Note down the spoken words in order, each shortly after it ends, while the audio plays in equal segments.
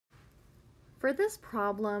For this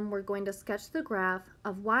problem, we're going to sketch the graph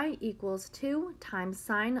of y equals 2 times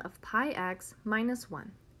sine of pi x minus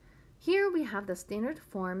 1. Here we have the standard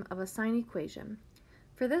form of a sine equation.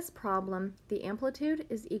 For this problem, the amplitude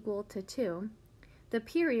is equal to 2, the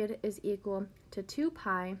period is equal to 2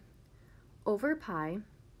 pi over pi,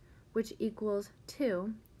 which equals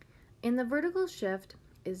 2, and the vertical shift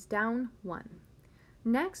is down 1.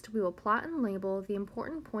 Next, we will plot and label the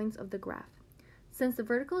important points of the graph. Since the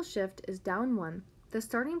vertical shift is down 1, the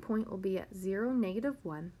starting point will be at 0, negative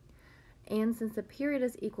 1, and since the period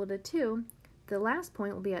is equal to 2, the last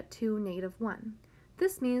point will be at 2, negative 1.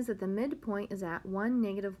 This means that the midpoint is at 1,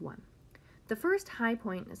 negative 1. The first high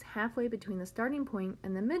point is halfway between the starting point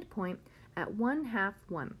and the midpoint at 1/2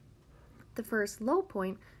 1. The first low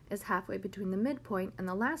point is halfway between the midpoint and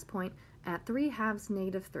the last point at 3/2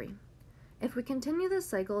 negative 3. If we continue this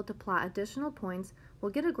cycle to plot additional points,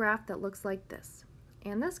 we'll get a graph that looks like this.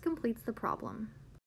 And this completes the problem.